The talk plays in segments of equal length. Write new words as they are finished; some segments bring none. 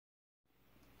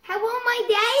Well, my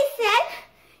daddy said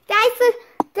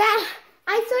that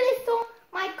I should have sold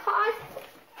my cars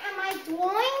and my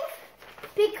drawings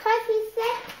because he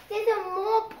said there's a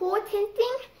more important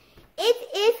thing. It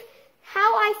is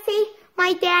how I see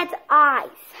my dad's eyes.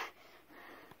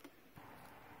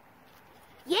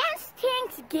 Yes,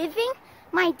 Thanksgiving,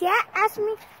 my dad asked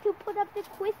me to put up the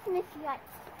Christmas lights.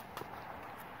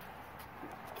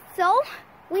 So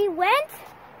we went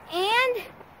and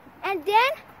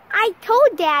then I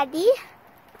told Daddy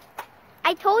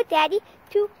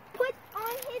to put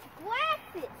on his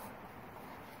glasses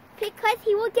because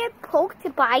he will get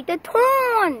poked by the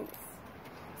thorns.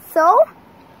 So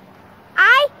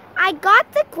I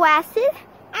got the glasses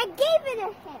and gave it to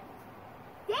him.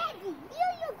 Daddy,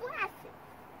 here are your glasses.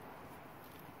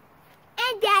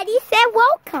 And Daddy said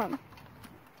welcome.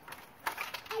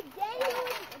 And then he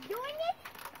was doing it.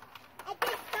 And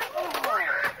then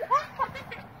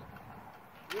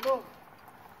You know,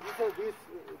 these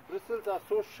bristles are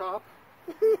so sharp,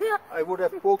 I would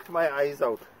have poked my eyes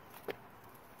out.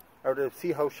 I would have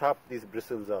seen how sharp these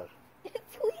bristles are. Please,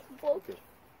 Okay.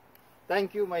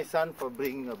 Thank you, my son, for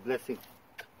bringing a blessing.